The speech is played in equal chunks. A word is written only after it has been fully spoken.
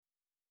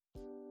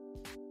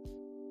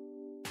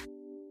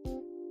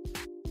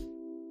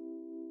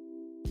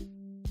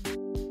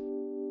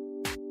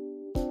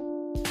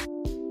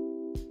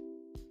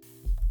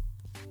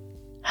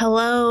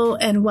Hello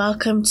and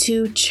welcome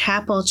to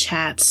Chapel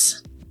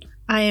Chats.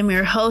 I am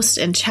your host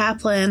and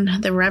chaplain,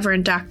 the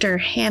Reverend Dr.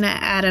 Hannah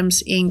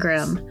Adams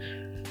Ingram.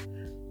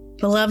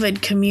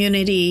 Beloved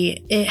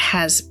community, it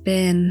has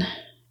been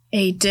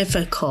a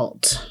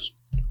difficult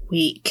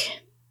week.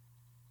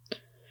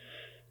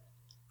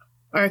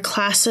 Our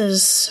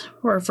classes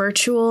were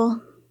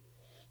virtual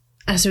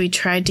as we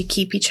tried to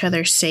keep each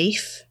other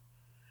safe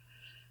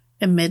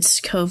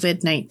amidst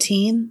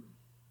COVID-19.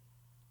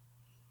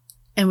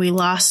 And we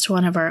lost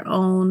one of our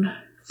own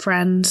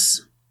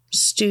friends,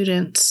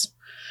 students,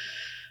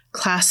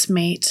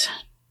 classmate,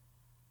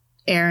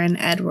 Aaron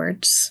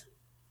Edwards.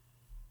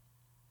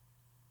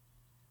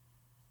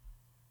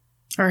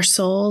 Our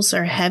souls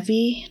are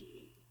heavy,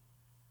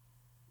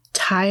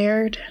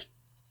 tired,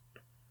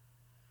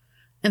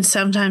 and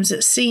sometimes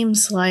it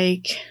seems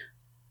like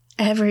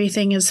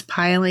everything is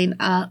piling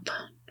up.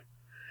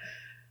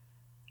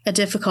 A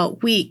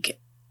difficult week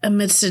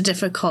amidst a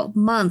difficult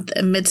month,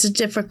 amidst a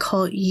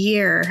difficult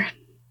year.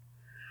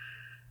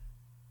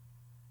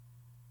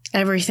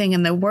 Everything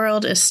in the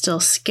world is still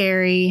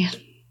scary,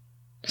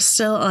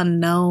 still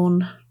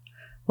unknown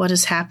what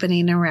is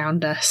happening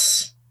around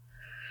us.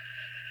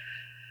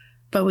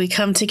 But we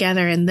come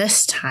together in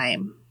this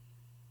time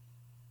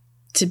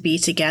to be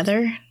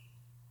together,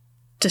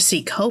 to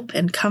seek hope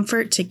and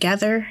comfort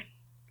together.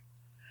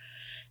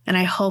 And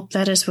I hope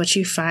that is what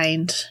you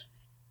find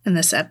in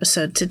this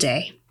episode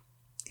today.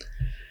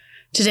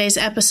 Today's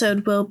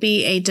episode will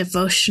be a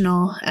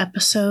devotional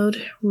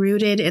episode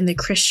rooted in the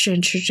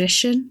Christian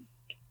tradition.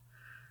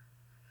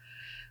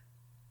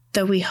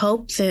 Though we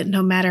hope that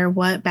no matter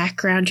what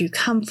background you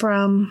come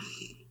from,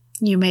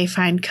 you may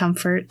find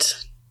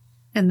comfort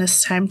in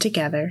this time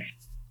together.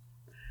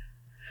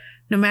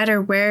 No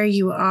matter where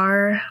you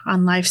are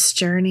on life's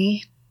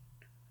journey,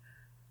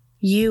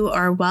 you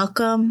are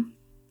welcome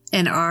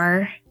in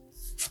our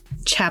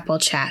Chapel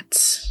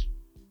Chats.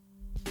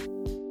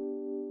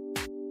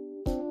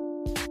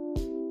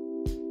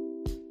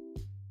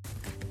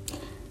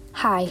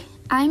 Hi,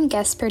 I'm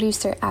guest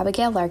producer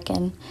Abigail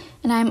Larkin,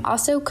 and I'm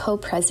also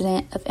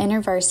co-president of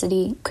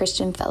InterVarsity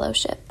Christian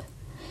Fellowship.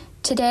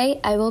 Today,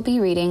 I will be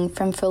reading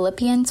from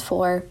Philippians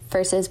 4,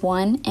 verses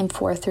 1 and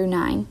 4 through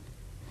 9.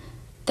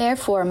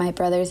 Therefore, my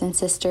brothers and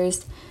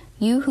sisters,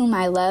 you whom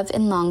I love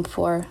and long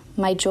for,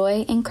 my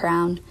joy and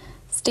crown,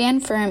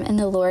 stand firm in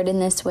the Lord in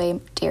this way,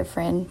 dear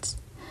friends.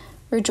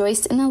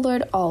 Rejoice in the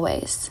Lord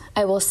always.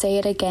 I will say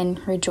it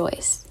again,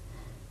 rejoice.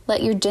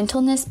 Let your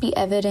gentleness be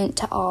evident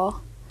to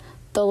all.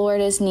 The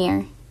Lord is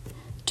near.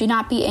 Do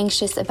not be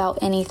anxious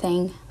about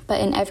anything,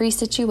 but in every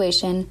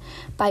situation,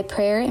 by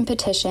prayer and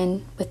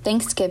petition, with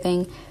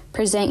thanksgiving,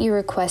 present your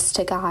requests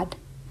to God.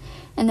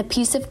 And the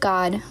peace of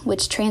God,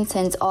 which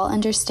transcends all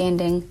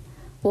understanding,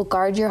 will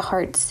guard your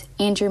hearts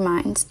and your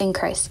minds in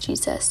Christ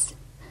Jesus.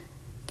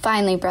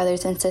 Finally,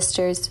 brothers and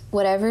sisters,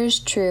 whatever is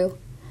true,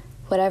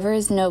 whatever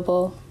is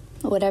noble,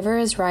 whatever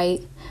is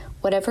right,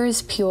 whatever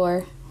is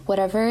pure,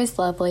 whatever is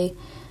lovely,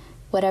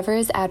 whatever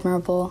is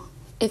admirable,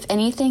 if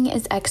anything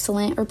is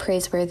excellent or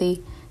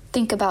praiseworthy,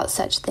 think about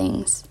such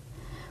things.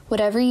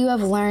 Whatever you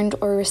have learned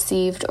or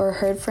received or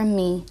heard from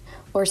me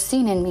or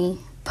seen in me,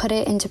 put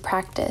it into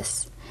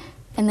practice,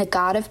 and the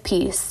God of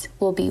peace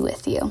will be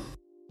with you.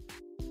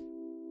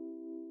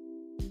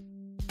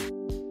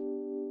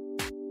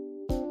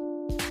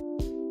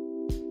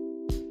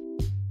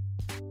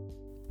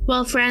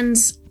 Well,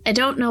 friends, I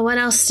don't know what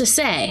else to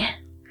say.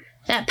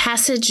 That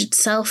passage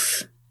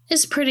itself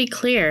is pretty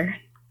clear,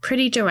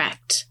 pretty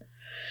direct.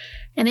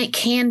 And it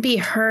can be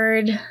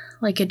heard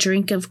like a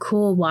drink of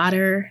cool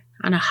water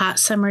on a hot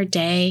summer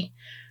day,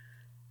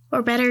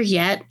 or better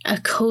yet, a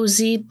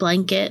cozy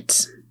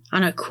blanket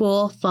on a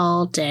cool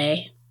fall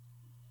day.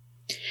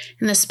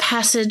 In this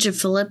passage of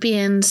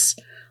Philippians,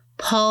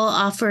 Paul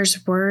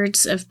offers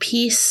words of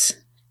peace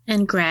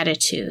and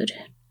gratitude.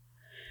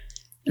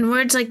 And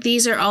words like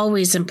these are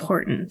always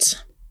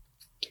important.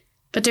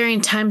 But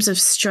during times of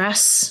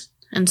stress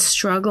and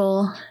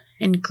struggle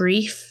and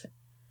grief,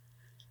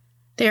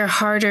 they are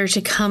harder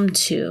to come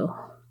to.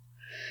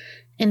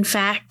 In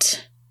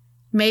fact,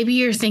 maybe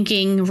you're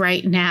thinking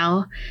right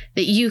now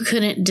that you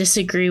couldn't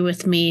disagree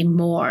with me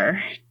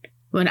more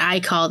when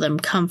I call them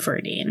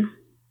comforting.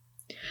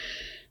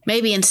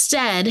 Maybe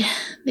instead,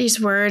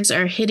 these words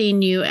are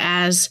hitting you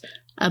as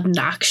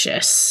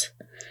obnoxious.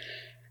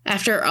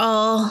 After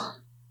all,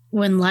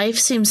 when life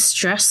seems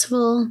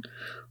stressful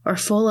or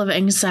full of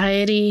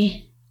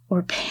anxiety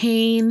or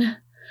pain,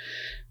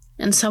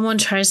 and someone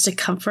tries to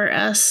comfort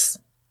us,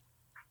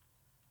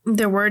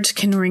 their words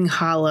can ring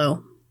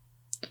hollow,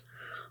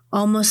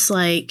 almost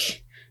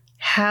like,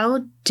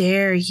 how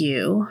dare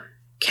you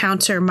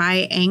counter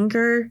my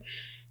anger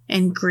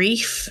and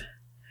grief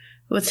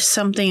with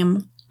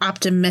something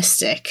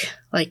optimistic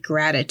like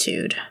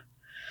gratitude.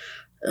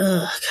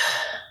 Ugh.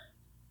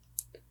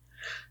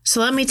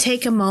 So let me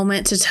take a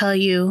moment to tell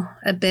you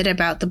a bit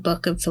about the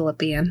book of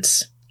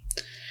Philippians.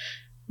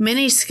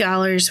 Many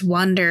scholars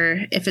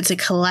wonder if it's a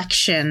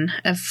collection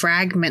of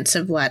fragments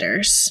of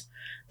letters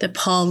that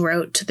Paul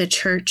wrote to the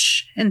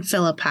church in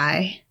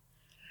Philippi.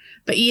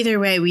 But either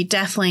way, we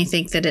definitely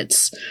think that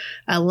it's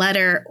a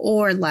letter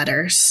or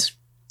letters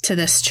to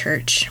this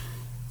church.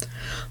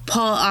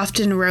 Paul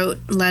often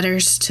wrote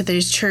letters to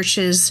these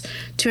churches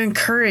to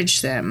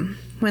encourage them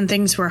when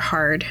things were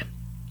hard.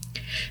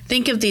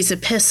 Think of these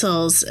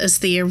epistles as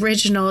the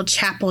original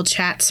Chapel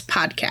Chats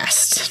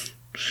podcast.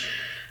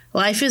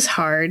 Life is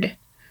hard,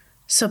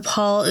 so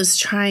Paul is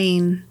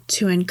trying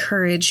to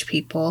encourage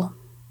people.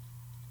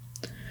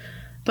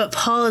 But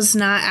Paul is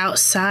not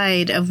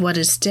outside of what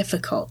is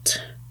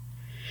difficult.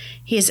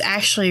 He is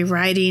actually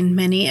writing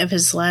many of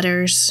his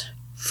letters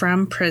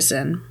from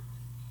prison.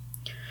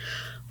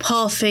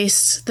 Paul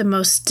faced the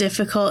most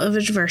difficult of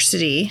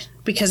adversity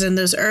because in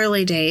those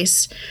early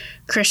days,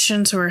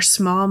 Christians were a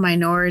small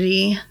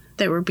minority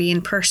that were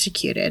being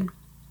persecuted.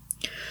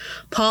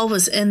 Paul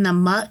was in the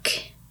muck,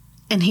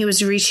 and he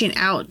was reaching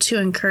out to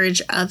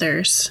encourage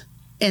others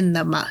in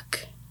the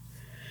muck.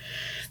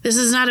 This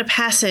is not a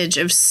passage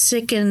of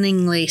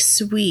sickeningly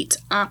sweet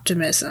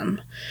optimism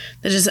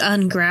that is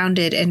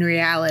ungrounded in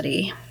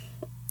reality.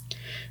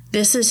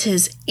 This is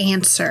his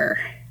answer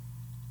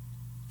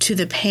to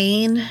the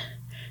pain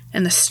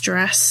and the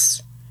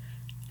stress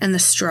and the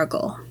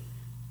struggle.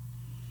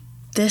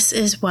 This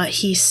is what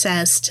he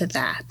says to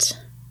that.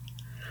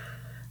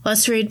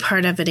 Let's read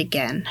part of it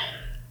again.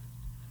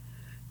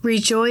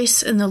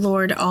 Rejoice in the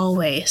Lord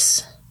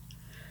always.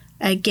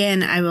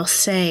 Again, I will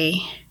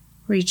say,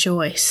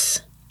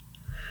 rejoice.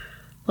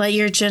 Let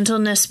your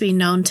gentleness be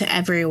known to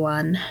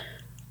everyone.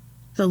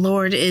 The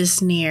Lord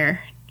is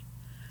near.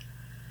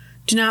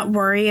 Do not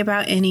worry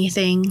about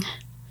anything,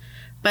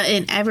 but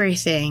in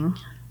everything,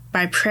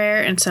 by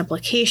prayer and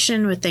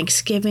supplication with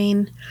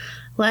thanksgiving,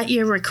 let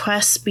your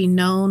requests be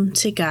known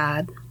to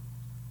God.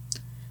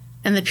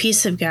 And the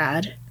peace of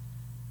God,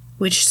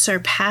 which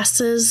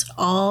surpasses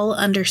all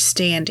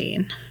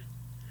understanding,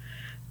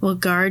 will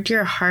guard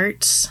your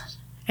hearts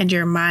and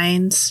your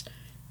minds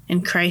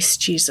in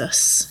Christ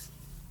Jesus.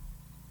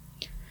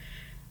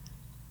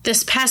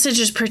 This passage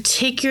is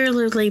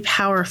particularly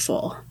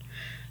powerful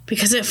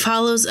because it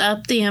follows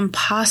up the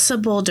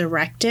impossible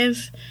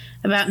directive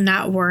about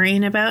not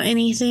worrying about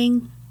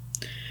anything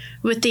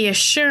with the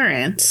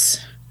assurance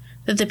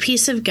that the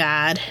peace of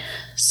God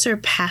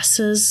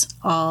surpasses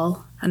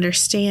all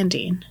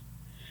understanding.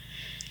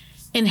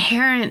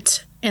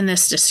 Inherent in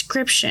this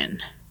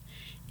description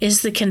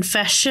is the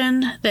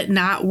confession that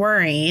not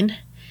worrying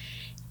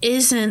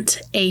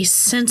isn't a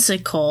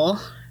sensical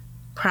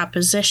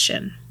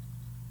proposition.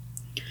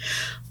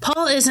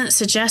 Paul isn't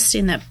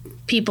suggesting that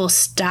people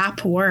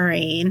stop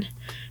worrying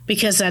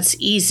because that's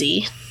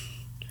easy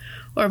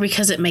or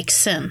because it makes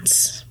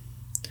sense,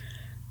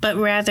 but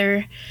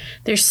rather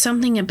there's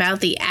something about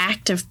the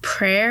act of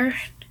prayer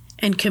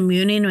and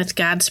communing with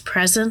God's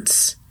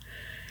presence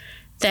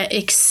that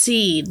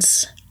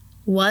exceeds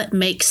what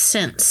makes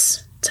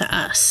sense to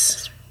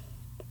us.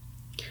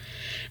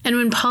 And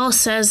when Paul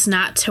says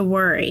not to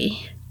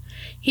worry,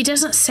 he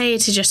doesn't say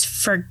to just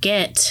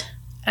forget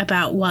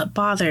about what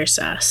bothers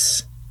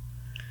us.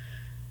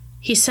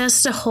 He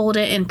says to hold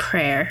it in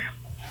prayer.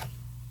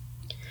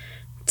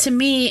 To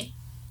me,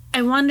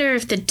 I wonder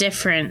if the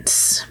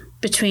difference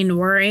between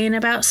worrying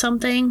about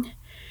something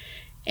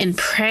and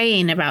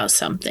praying about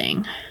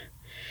something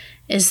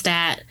is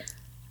that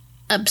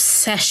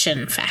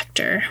obsession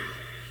factor.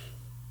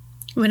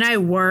 When I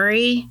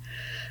worry,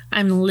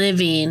 I'm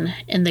living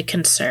in the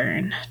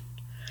concern.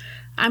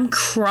 I'm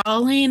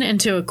crawling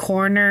into a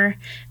corner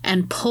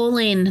and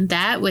pulling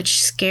that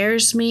which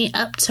scares me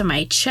up to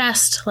my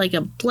chest like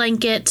a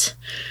blanket,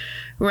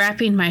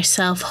 wrapping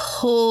myself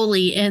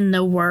wholly in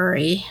the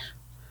worry,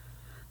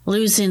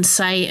 losing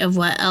sight of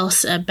what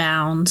else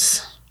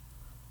abounds,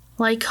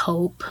 like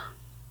hope.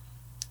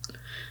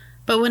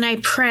 But when I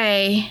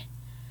pray,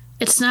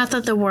 it's not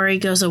that the worry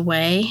goes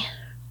away.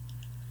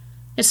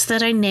 It's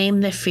that I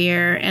name the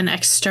fear and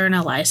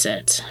externalize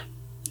it.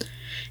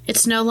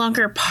 It's no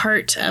longer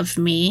part of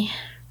me.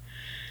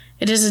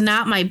 It is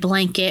not my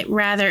blanket.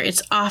 Rather,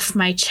 it's off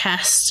my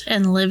chest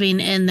and living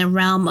in the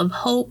realm of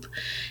hope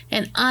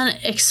and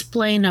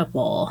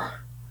unexplainable,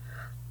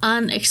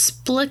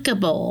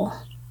 unexplicable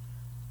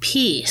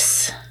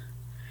peace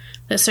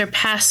that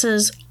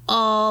surpasses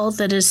all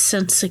that is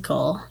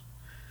sensical,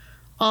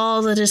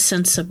 all that is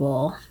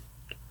sensible,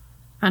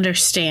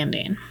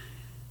 understanding.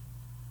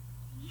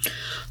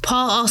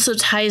 Paul also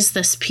ties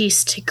this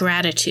peace to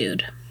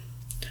gratitude.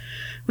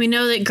 We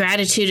know that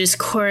gratitude is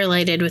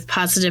correlated with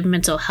positive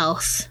mental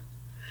health,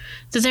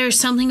 that there is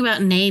something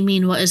about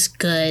naming what is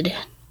good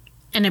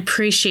and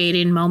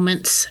appreciating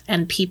moments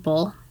and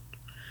people.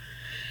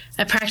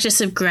 A practice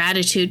of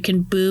gratitude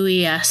can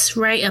buoy us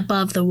right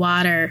above the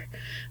water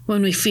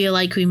when we feel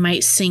like we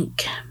might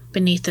sink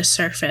beneath the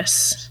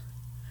surface.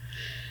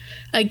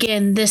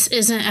 Again, this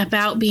isn't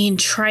about being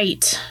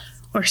trite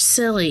or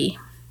silly,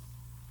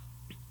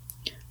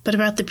 but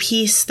about the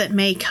peace that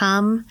may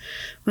come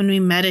when we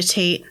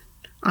meditate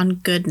on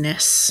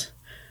goodness,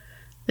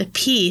 the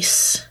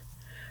peace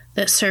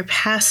that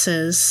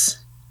surpasses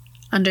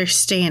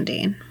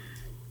understanding.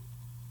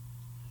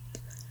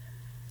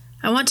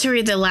 I want to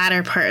read the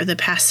latter part of the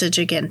passage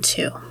again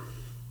too.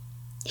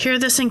 Hear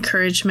this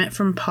encouragement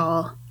from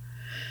Paul,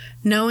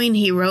 knowing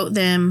he wrote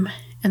them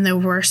in the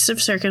worst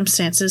of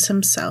circumstances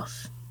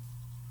himself.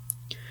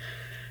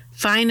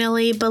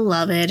 Finally,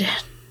 beloved,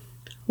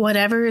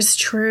 whatever is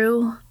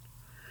true,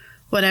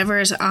 whatever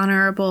is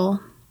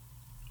honorable,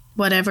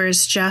 whatever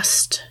is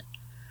just,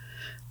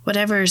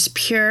 whatever is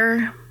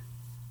pure,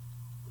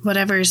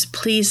 whatever is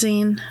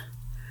pleasing,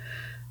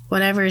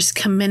 whatever is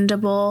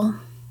commendable,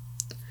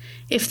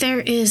 if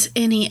there is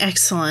any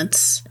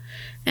excellence,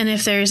 and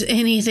if there is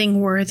anything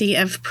worthy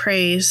of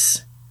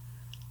praise,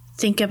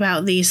 think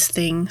about these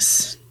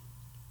things.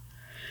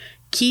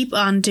 Keep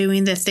on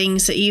doing the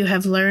things that you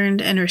have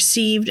learned and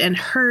received and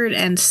heard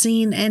and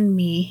seen in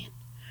me,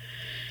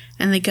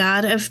 and the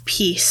God of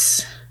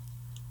peace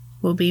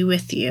will be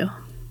with you.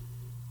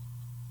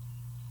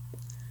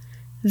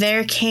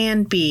 There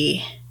can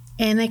be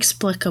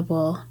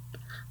inexplicable,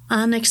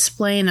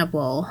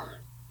 unexplainable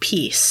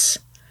peace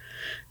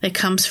that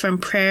comes from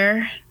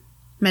prayer,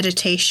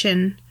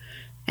 meditation,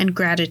 and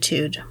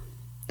gratitude,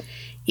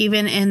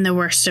 even in the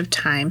worst of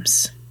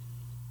times.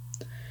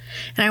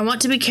 And I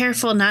want to be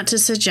careful not to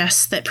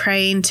suggest that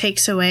praying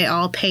takes away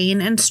all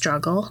pain and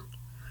struggle.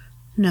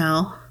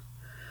 No.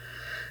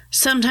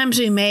 Sometimes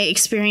we may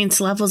experience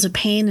levels of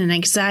pain and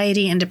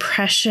anxiety and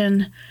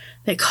depression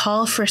that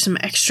call for some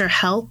extra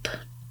help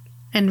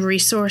and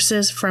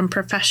resources from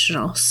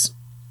professionals.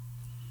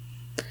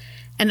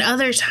 And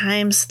other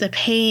times, the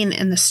pain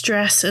and the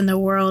stress in the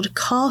world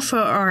call for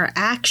our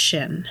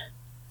action.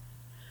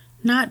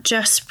 Not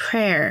just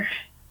prayer,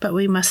 but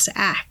we must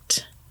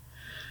act.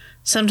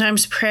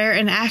 Sometimes prayer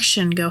and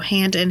action go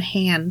hand in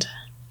hand.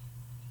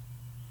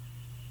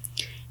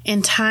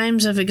 In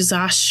times of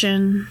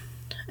exhaustion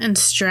and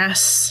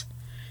stress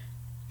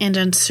and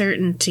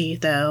uncertainty,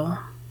 though,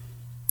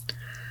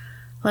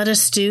 let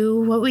us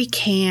do what we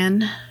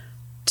can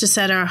to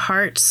set our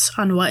hearts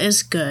on what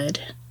is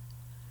good,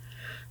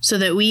 so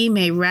that we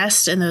may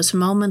rest in those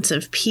moments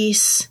of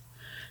peace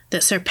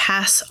that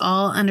surpass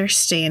all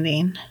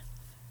understanding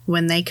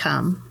when they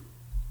come.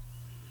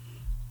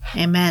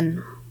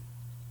 Amen.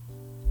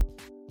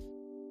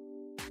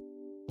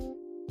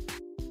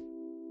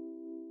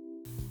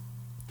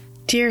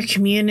 Dear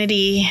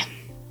community,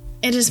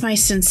 it is my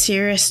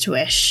sincerest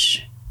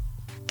wish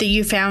that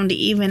you found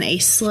even a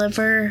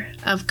sliver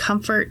of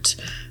comfort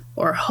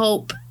or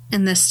hope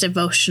in this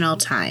devotional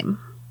time.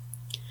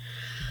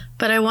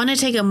 But I want to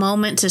take a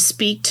moment to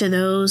speak to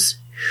those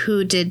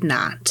who did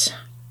not.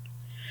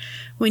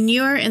 When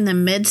you are in the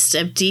midst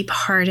of deep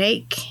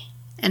heartache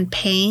and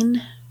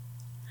pain,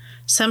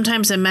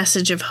 sometimes a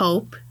message of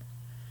hope,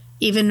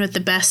 even with the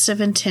best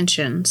of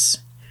intentions,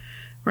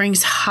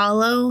 rings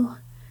hollow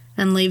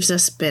and leaves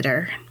us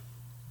bitter,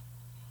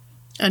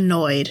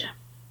 annoyed,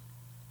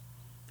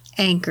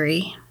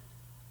 angry.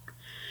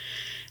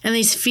 And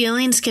these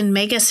feelings can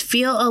make us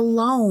feel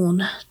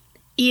alone,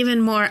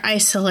 even more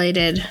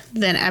isolated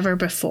than ever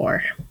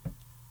before.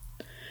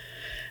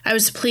 I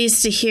was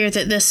pleased to hear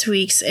that this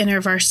week's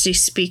InterVarsity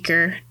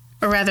speaker,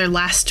 or rather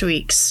last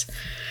week's,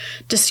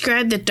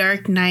 described the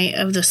dark night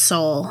of the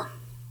soul,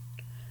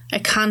 a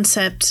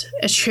concept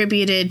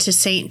attributed to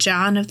St.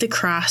 John of the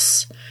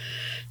Cross,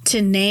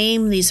 to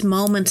name these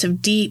moments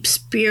of deep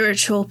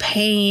spiritual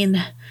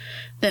pain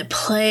that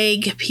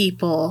plague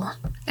people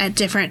at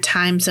different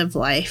times of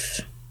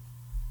life.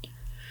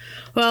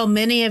 While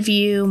many of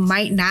you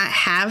might not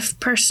have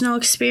personal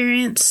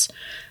experience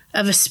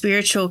of a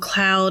spiritual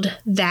cloud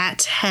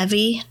that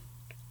heavy,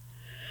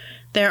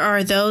 there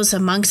are those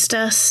amongst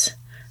us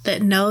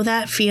that know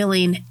that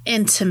feeling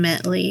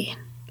intimately.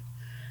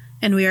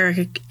 And we are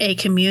a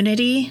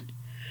community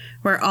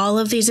where all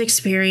of these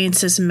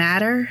experiences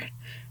matter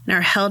and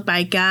are held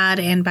by God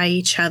and by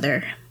each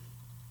other.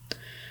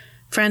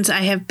 Friends,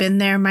 I have been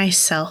there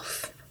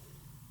myself.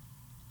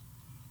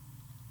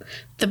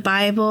 The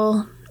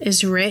Bible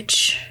is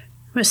rich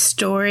with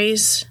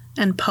stories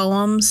and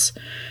poems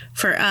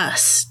for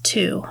us,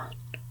 too.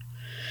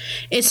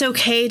 It's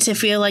okay to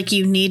feel like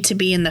you need to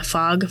be in the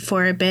fog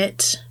for a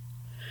bit,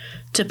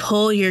 to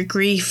pull your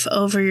grief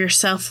over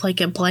yourself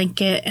like a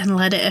blanket and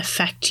let it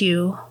affect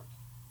you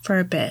for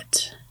a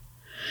bit.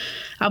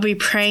 I'll be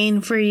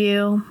praying for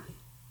you,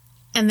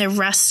 and the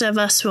rest of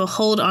us will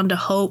hold on to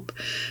hope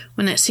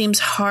when it seems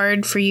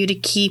hard for you to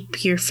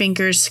keep your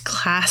fingers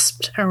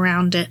clasped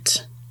around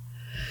it.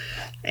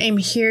 I'm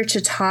here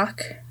to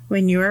talk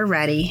when you are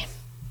ready.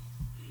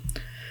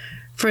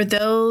 For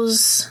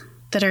those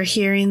that are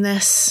hearing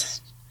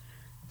this,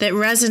 that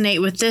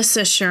resonate with this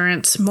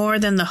assurance more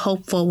than the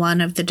hopeful one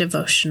of the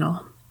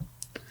devotional,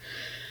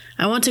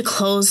 I want to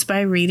close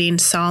by reading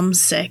Psalm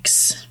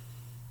 6.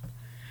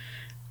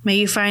 May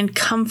you find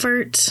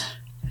comfort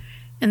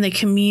in the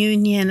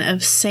communion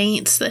of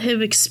saints that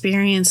have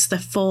experienced the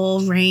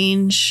full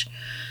range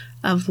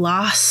of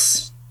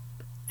loss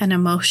and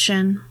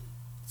emotion,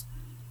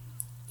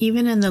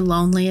 even in the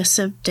loneliest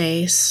of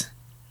days.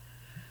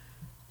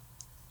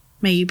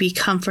 May you be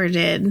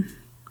comforted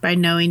by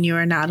knowing you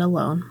are not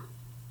alone.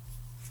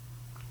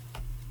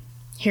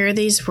 Hear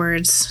these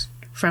words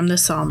from the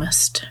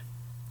psalmist.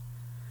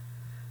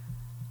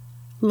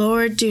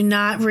 Lord, do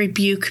not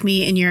rebuke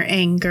me in your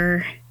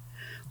anger,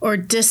 or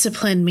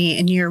discipline me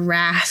in your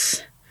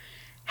wrath.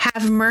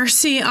 Have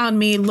mercy on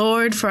me,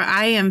 Lord, for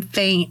I am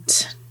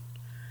faint.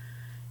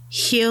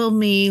 Heal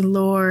me,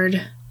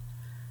 Lord,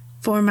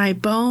 for my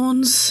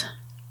bones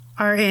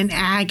are in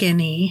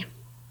agony.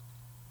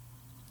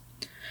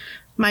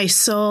 My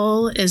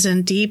soul is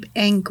in deep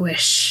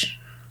anguish.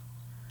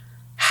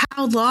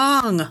 How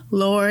long,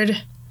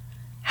 Lord?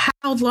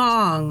 How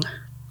long?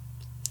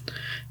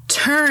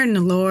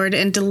 Turn, Lord,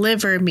 and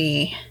deliver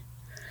me.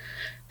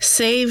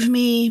 Save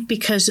me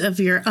because of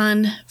your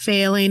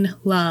unfailing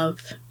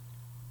love.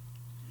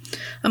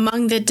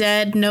 Among the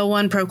dead, no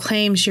one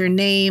proclaims your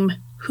name.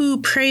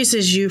 Who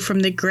praises you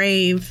from the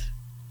grave?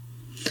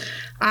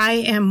 I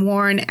am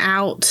worn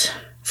out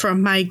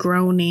from my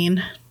groaning.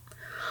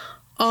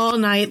 All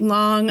night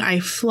long I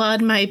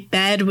flood my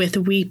bed with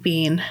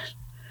weeping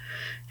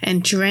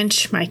and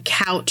drench my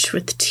couch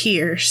with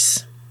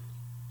tears.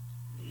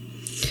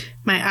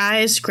 My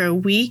eyes grow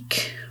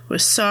weak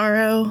with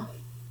sorrow.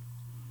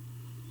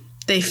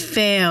 They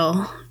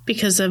fail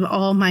because of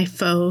all my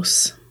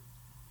foes.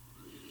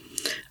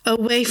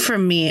 Away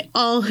from me,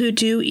 all who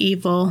do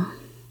evil,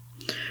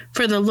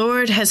 for the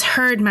Lord has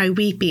heard my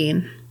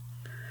weeping.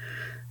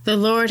 The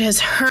Lord has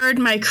heard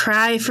my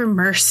cry for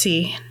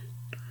mercy.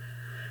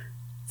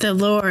 The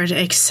Lord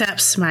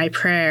accepts my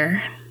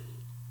prayer.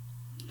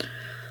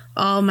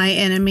 All my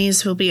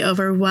enemies will be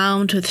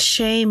overwhelmed with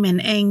shame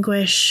and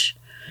anguish.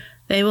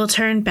 They will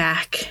turn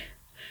back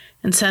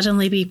and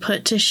suddenly be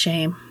put to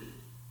shame.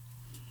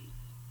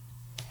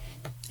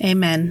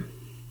 Amen.